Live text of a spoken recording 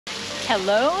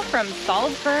Hello from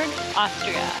Salzburg,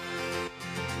 Austria.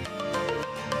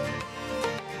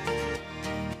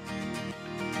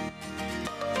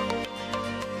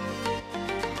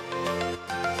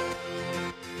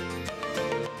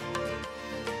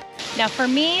 Now for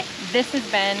me, this has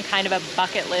been kind of a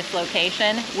bucket list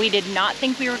location. We did not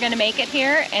think we were going to make it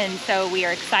here, and so we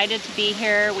are excited to be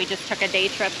here. We just took a day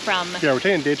trip from... Yeah, we're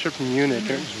taking a day trip from Munich,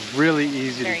 and it was really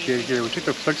easy to get here. We took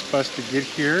the Flix bus to get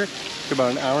here. It took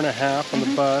about an hour and a half on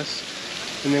the bus,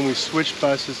 and then we switched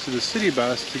buses to the city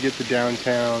bus to get to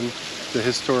downtown, the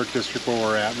historic district where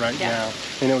we're at right now,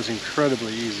 and it was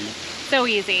incredibly easy. So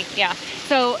easy, yeah.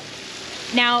 So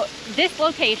now this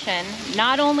location,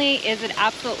 not only is it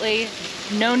absolutely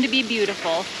known to be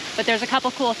beautiful, but there's a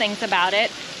couple cool things about it.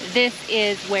 This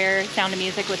is where Sound of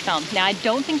Music was filmed. Now I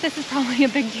don't think this is probably a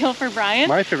big deal for Brian.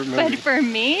 My favorite movie. But for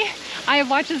me, I have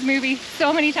watched this movie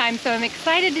so many times, so I'm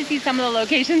excited to see some of the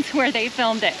locations where they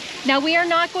filmed it. Now we are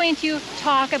not going to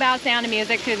talk about Sound of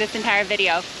Music through this entire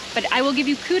video, but I will give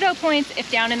you kudo points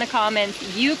if down in the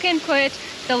comments you can put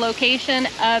the location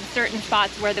of certain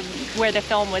spots where the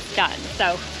film was done.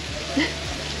 So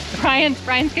Brian's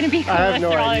gonna be cool. I have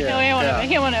no idea.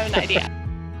 He won't have an idea.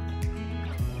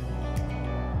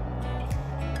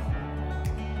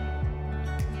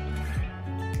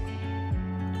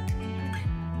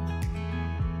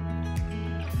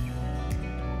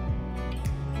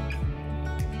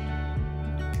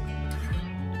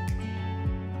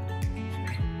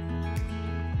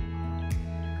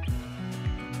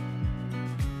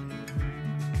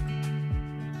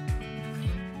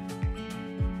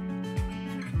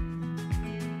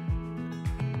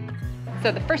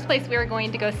 So the first place we are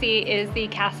going to go see is the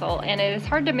castle, and it is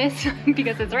hard to miss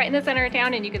because it's right in the center of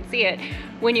town and you can see it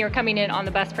when you're coming in on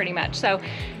the bus pretty much. So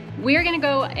we are gonna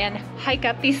go and hike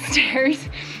up these stairs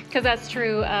because that's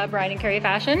true Brian and Carrie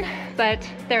fashion, but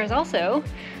there's also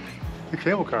the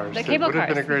cable cars. The cable cars. Would have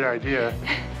been a great idea,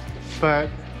 but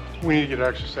we need to get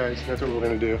exercise, and that's what we're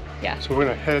gonna do. Yeah. So we're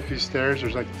gonna head up these stairs.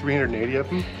 There's like 380 of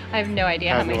them. I have no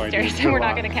idea how many stairs, and we're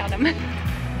not gonna count them.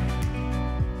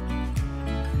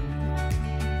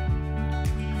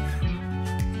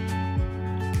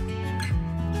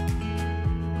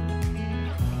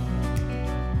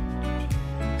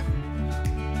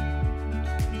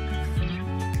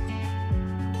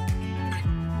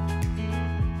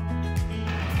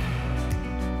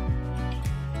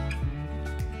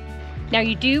 Now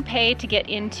you do pay to get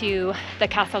into the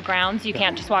castle grounds. You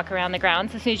can't just walk around the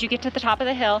grounds. As soon as you get to the top of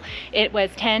the hill, it was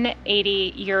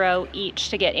 10.80 euro each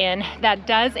to get in. That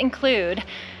does include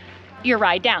your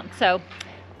ride down. So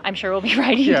I'm sure we'll be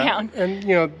riding down. And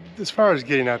you know, as far as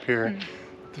getting up here,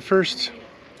 the first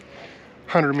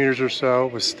 100 meters or so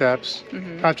was steps.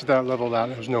 After that, leveled out,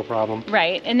 it was no problem.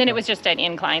 Right, and then it was just an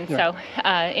incline, so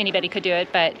anybody could do it.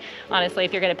 But honestly,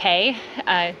 if you're going to pay,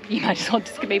 you might as well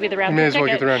just get maybe the round trip ticket. You may as well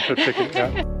get the round trip ticket,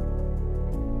 yeah.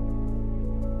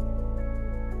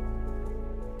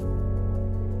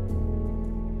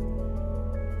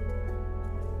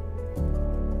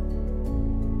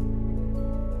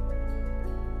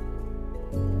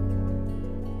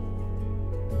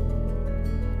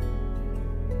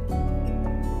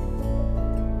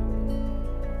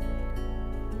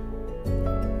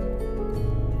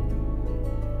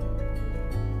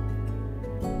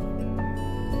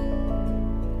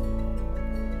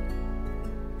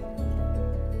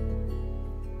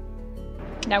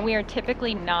 Now we are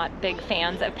typically not big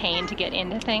fans of paying to get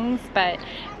into things, but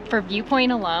for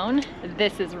viewpoint alone,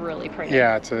 this is really pretty.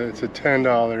 Yeah, it's a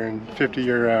 $10 and 50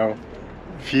 euro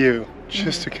view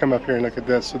just to come up here and look at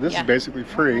this. So this is basically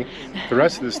free. The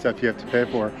rest of this stuff you have to pay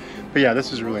for. But yeah,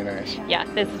 this is really nice. Yeah,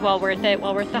 this is well worth it,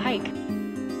 well worth the hike.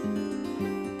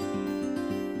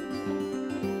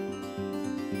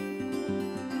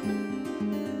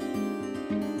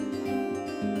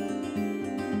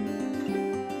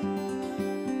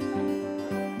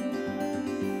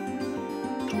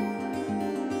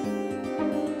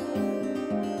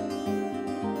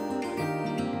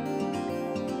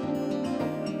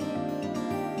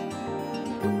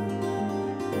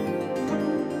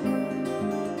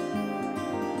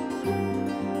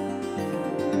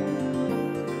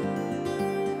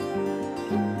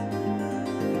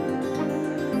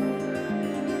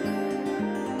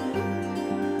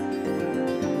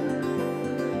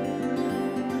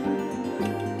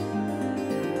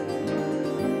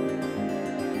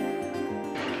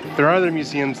 There are other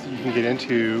museums that you can get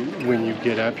into when you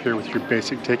get up here with your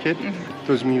basic ticket.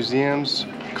 Those museums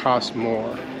cost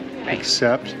more,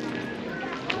 except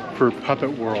for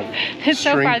Puppet World. It's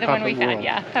so String far the one we Puppet found, World.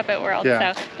 yeah, Puppet World.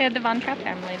 Yeah. So they had the Von Trapp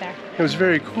family there. It was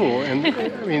very cool, and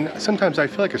I mean, sometimes I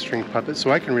feel like a string puppet, so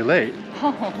I can relate.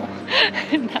 Oh,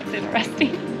 that's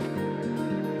interesting.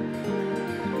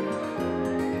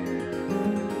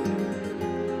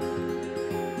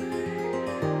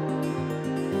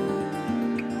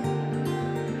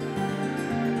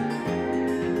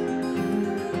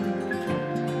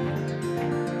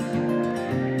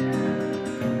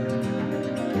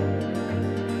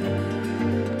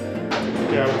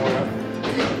 Yeah,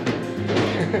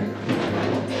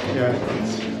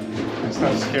 yeah, it's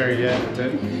not scary yet,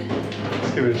 but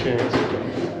let's give it a chance.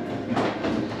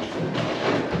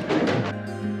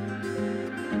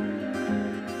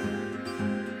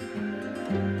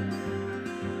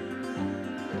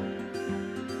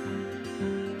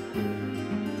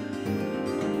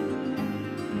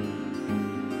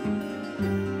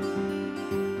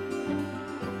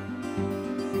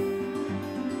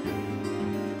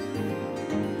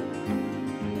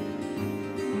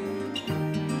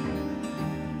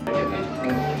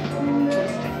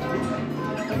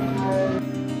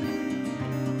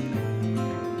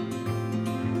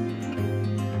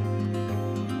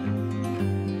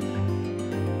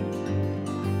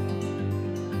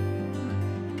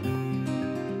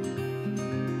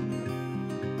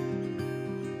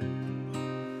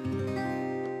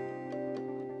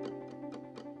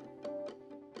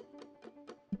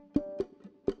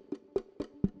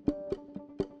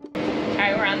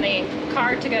 Alright, we're on the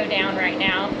car to go down right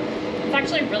now. It's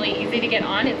actually really easy to get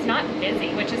on. It's not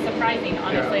busy, which is surprising,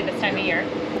 honestly, this time of year.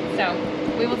 So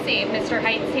we will see. Mr.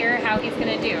 Height's here, how he's going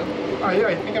to do.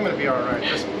 I think I'm going to be all right.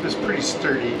 This is pretty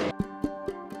sturdy.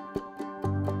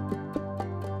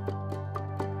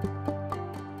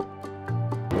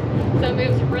 So it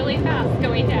moves really fast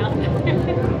going down.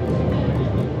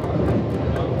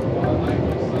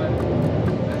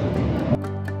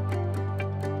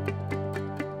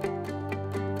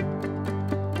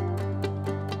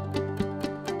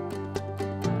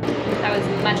 That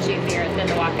was much easier than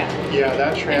the walk up. Yeah,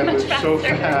 that tram was so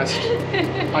fast.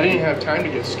 I didn't have time to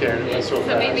get scared. It was so fast.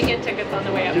 So maybe get tickets on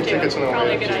the way up Get too. tickets on the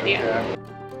Probably way a good up too, idea. yeah.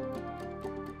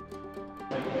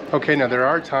 Okay, now there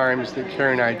are times that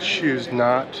Carrie and I choose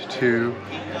not to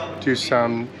do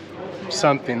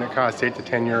something that costs 8 to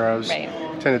 10 euros, Right.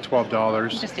 10 to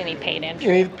 $12. Just any paid entry.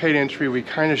 Any paid entry we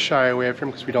kind of shy away from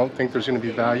because we don't think there's going to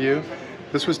be value.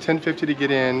 This was 10.50 to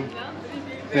get in,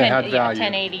 and it had value.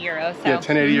 1080 euros. So. Yeah,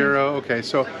 1080 euro. Okay,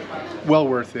 so well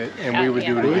worth it, and we would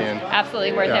do it again.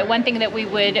 Absolutely worth it. One thing that we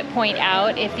would point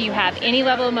out, if you have any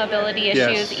level of mobility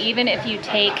issues, even if you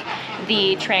take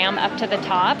the tram up to the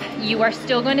top, you are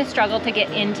still going to struggle to get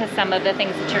into some of the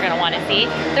things that you're going to want to see.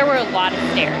 There were a lot of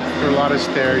stairs. There were a lot of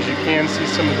stairs. You can see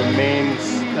some of the main,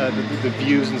 the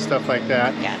views and stuff like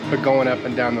that. Yeah. But going up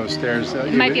and down those stairs,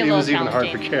 it might be a little was even hard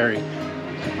for challenging. Carrie.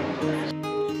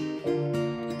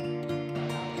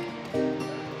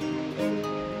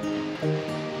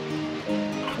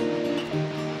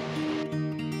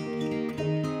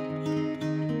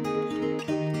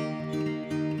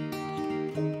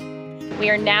 We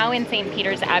are now in St.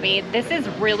 Peter's Abbey. This is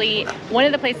really one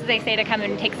of the places they say to come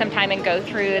and take some time and go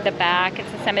through the back.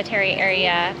 It's a cemetery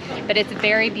area, but it's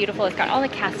very beautiful. It's got all the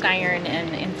cast iron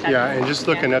and stuff. Yeah, and just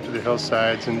looking up to the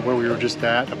hillsides and where we were just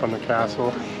at, up on the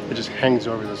castle, it just hangs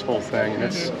over this whole thing, and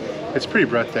it's pretty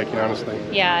breathtaking, honestly.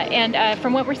 Yeah, and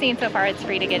from what we're seeing so far, it's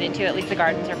free to get into. At least the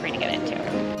gardens are free to get into.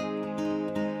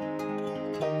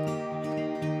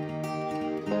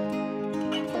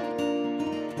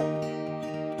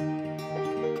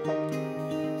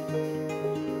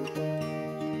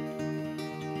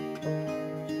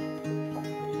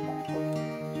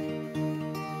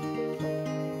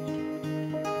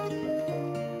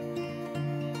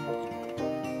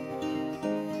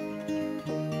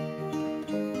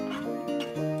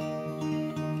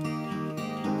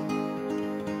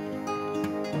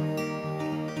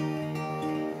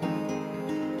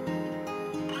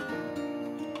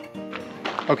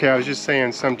 Okay, I was just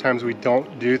saying sometimes we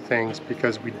don't do things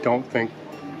because we don't think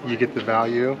you get the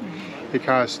value. It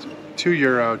costs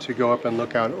 €2 to go up and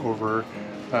look out over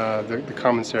the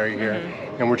commissary here,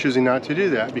 and we're choosing not to do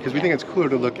that because we think it's cooler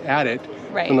to look at it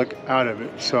than look out of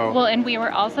it. So well, and we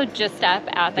were also just up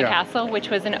at the castle, which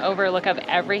was an overlook of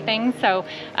everything, so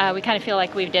we kind of feel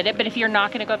like we did it. But if you're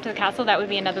not going to go up to the castle, that would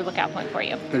be another lookout point for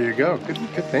you. There you go.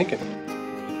 Good thinking.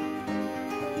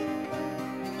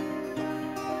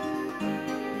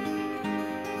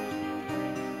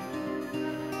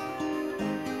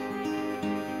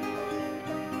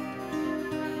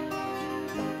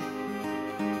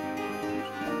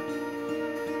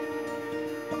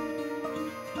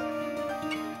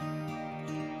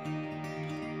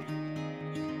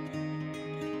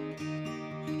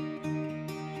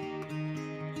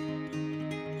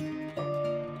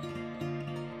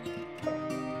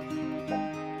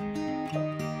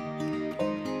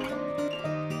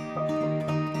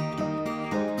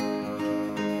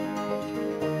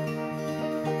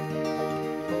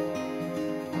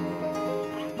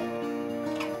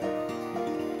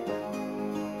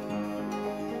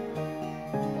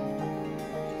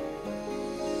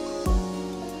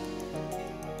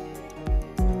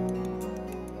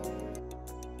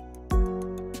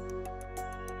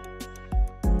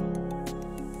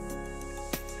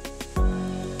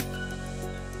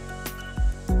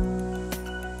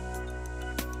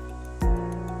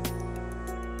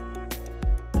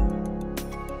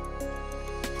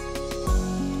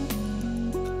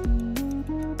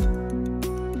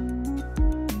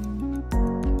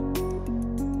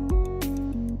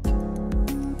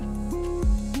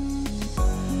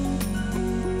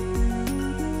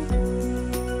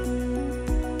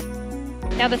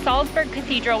 Now the Salzburg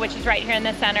Cathedral, which is right here in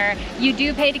the center, you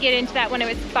do pay to get into that one. It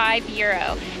was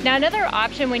 €5. Now another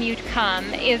option when you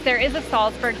come is there is a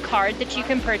Salzburg card that you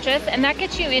can purchase, and that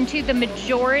gets you into the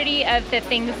majority of the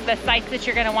things, the sites that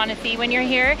you're going to want to see when you're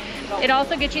here. It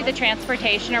also gets you the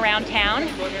transportation around town.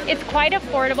 It's quite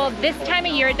affordable. This time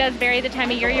of year, it does vary the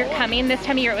time of year you're coming. This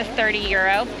time of year it was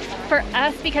 €30. For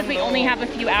us, because we only have a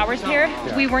few hours here,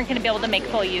 we weren't going to be able to make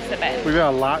full use of it. We've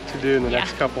got a lot to do in the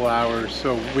next couple hours,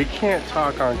 so we can't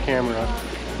talk on camera.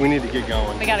 We need to get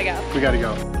going. We gotta go. We gotta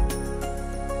go.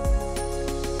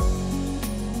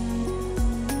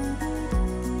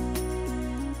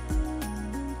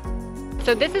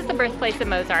 So this is the birthplace of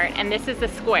Mozart, and this is the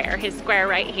square, his square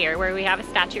right here, where we have a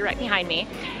statue right behind me.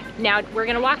 Now we're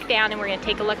gonna walk down and we're gonna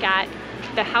take a look at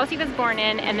the house he was born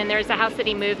in, and then there's a house that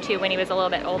he moved to when he was a little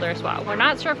bit older as well. We're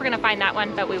not sure if we're gonna find that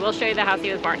one, but we will show you the house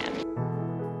he was born in.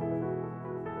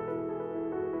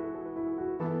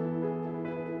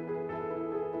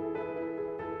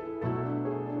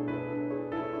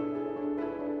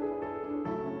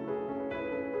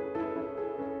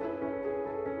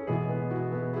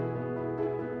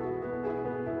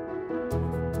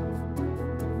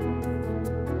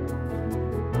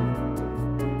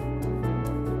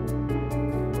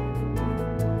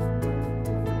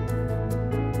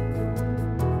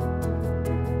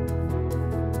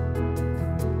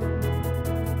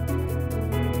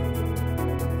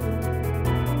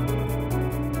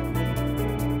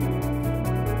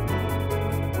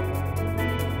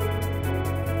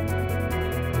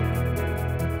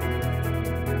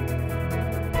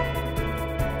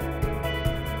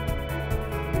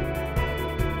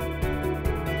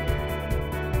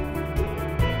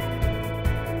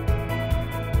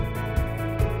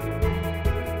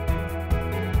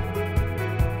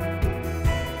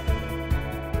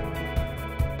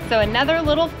 So another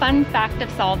little fun fact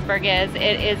of Salzburg is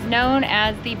it is known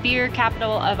as the beer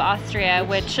capital of Austria,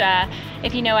 which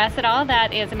if you know us at all,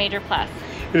 that is a major plus.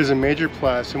 It is a major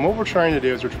plus, and what we're trying to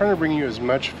do is we're trying to bring you as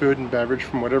much food and beverage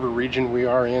from whatever region we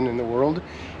are in the world,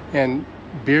 and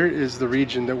beer is the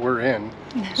region that we're in.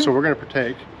 So we're going to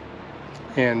partake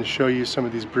and show you some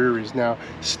of these breweries. Now,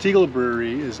 Stiegel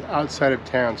Brewery is outside of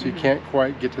town, so you can't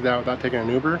quite get to that without taking an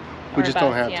Uber. We just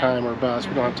don't have time, or a bus.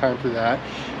 We don't have time for that.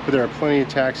 But there are plenty of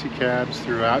taxi cabs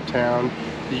throughout town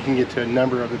that you can get to a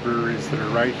number of the breweries that are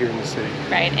right here in the city.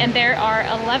 Right, and there are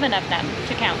 11 of them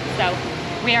to count. So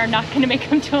we are not going to make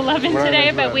them to 11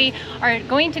 today, but we are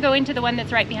going to go into the one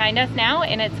that's right behind us now,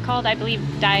 and it's called, I believe,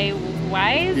 Die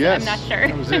Wise. Yes, I'm not sure.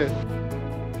 That was it.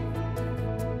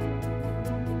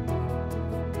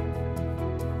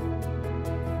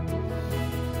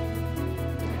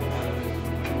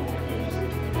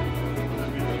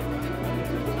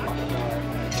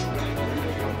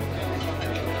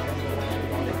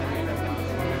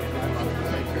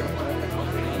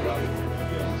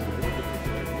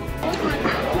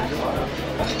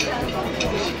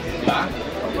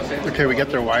 Okay, we got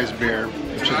their Wise beer,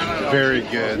 which is very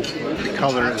good. The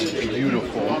color is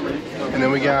beautiful. And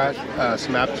then we got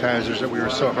some appetizers that we were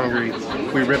so hungry,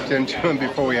 we ripped into them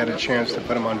before we had a chance to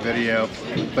put them on video.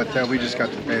 But we just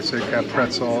got the basic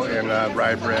pretzel and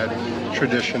rye bread,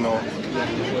 traditional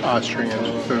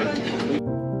Austrian food.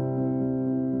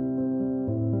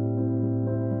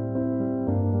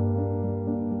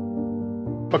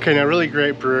 Okay, now really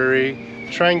great brewery.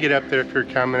 Try and get up there if you're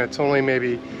coming. It's only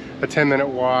maybe a 10-minute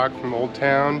walk from Old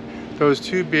Town. Those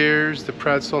two beers, the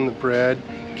pretzel and the bread,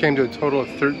 came to a total of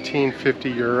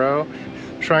 €13.50.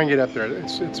 Try and get up there.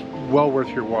 It's well worth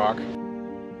your walk.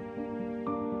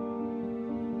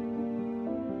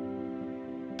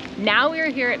 Now we're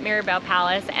here at Mirabelle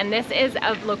Palace, and this is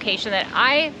a location that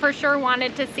I for sure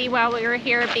wanted to see while we were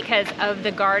here because of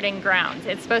the garden grounds.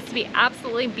 It's supposed to be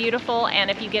absolutely beautiful,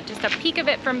 and if you get just a peek of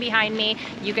it from behind me,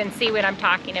 you can see what I'm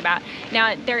talking about.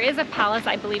 Now, there is a palace,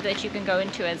 I believe, that you can go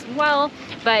into as well,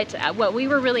 but what we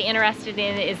were really interested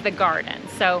in is the garden.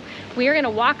 So we are gonna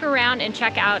walk around and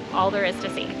check out all there is to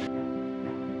see.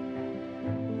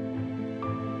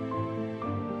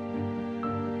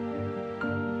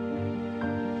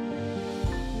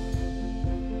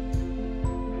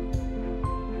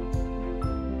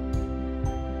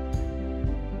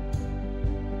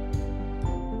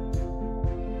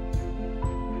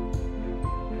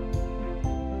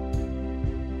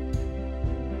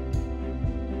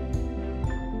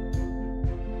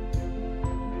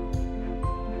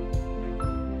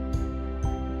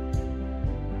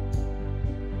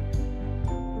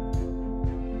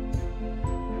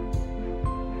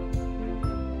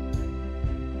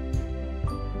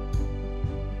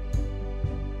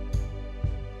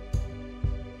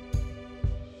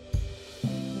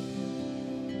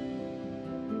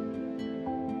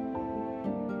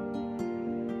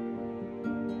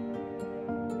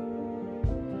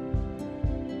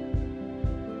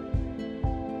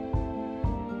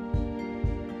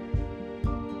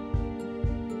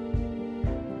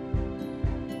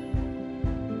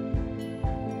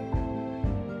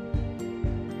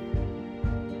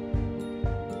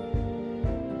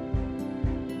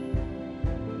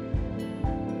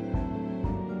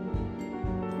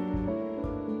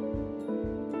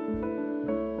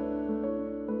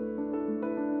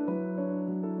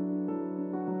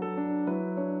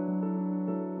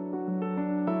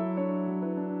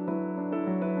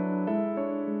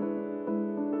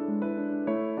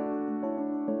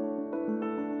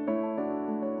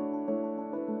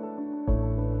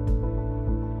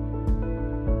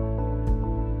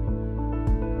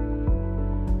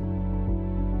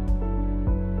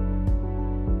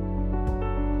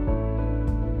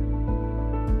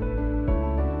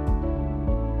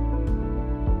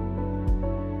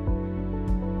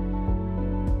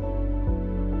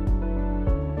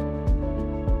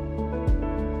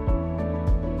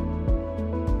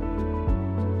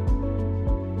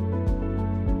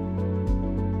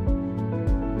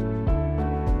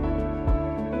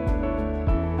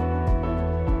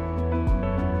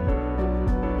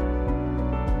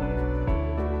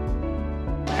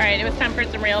 right, it was time for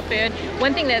some real food.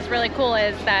 One thing that's really cool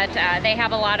is that they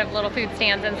have a lot of little food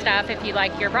stands and stuff. If you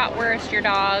like your bratwurst, your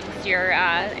dogs,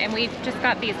 and we just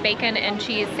got these bacon and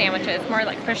cheese sandwiches, more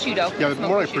like prosciutto. Yeah,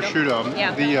 more like prosciutto.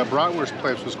 Yeah. The bratwurst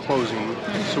place was closing,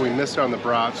 so we missed out on the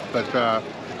brats, but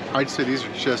I'd say these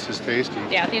are just as tasty.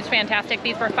 Yeah, these are fantastic.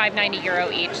 These were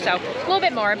 €5.90 each, so a little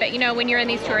bit more, but you know, when you're in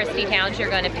these touristy towns, you're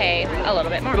going to pay a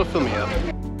little bit more. It'll fill me up.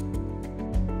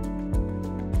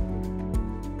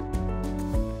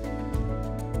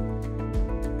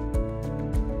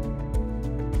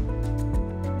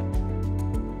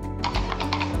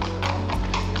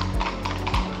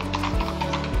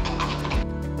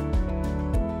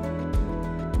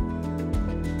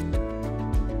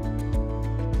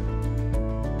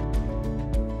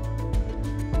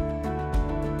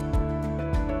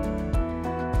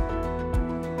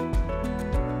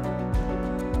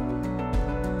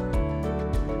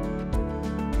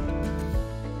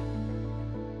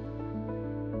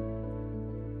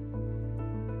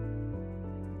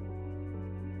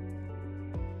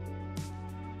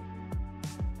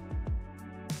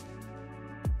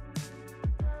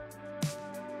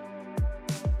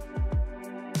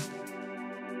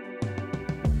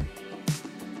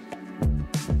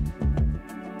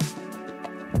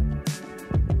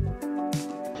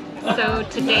 So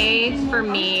today for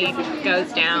me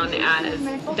goes down as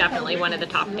definitely one of the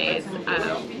top days.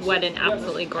 What an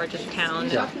absolutely gorgeous town.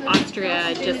 Yeah.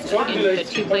 Austria, just in the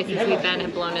 2 places we've been,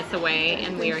 have blown us away,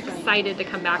 and we are excited to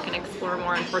come back and explore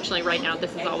more. Unfortunately, right now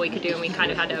this is all we could do, and we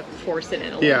kind of had to force it in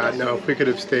a little Yeah, bit. no, if we could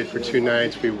have stayed for 2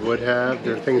 nights, we would have.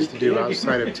 There are things to do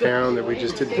outside of town that we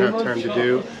just didn't have time to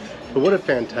do. But what a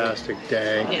fantastic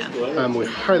day. Yeah. We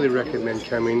highly recommend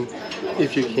coming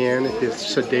if you can. If it's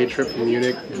just a day trip from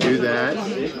Munich, do that.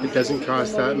 It doesn't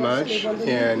cost that much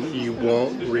and you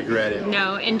won't regret it.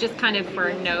 No, and just kind of for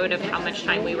a note of how much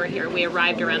time we were here, we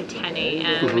arrived around 10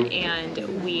 a.m.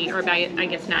 and we, or about, I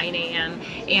guess, 9 a.m.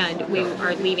 and we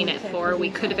are leaving at 4. We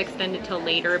could have extended till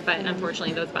later, but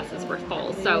unfortunately those buses were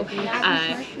full. So,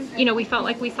 you know, we felt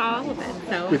like we saw all of it.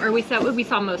 So, or we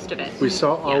saw most of it. We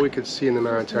saw all we could see in the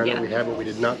amount of time Yeah. that we had, but we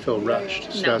did not feel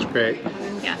rushed. So No. that's great.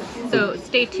 Yeah. So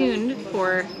stay tuned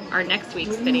for our next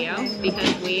week's video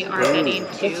because we are heading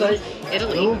to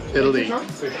Italy. Italy.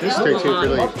 Stay tuned for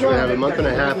Italy. We're going to have a month and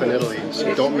a half in Italy,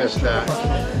 so don't miss that.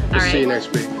 We'll right. see you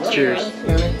next week. Cheers.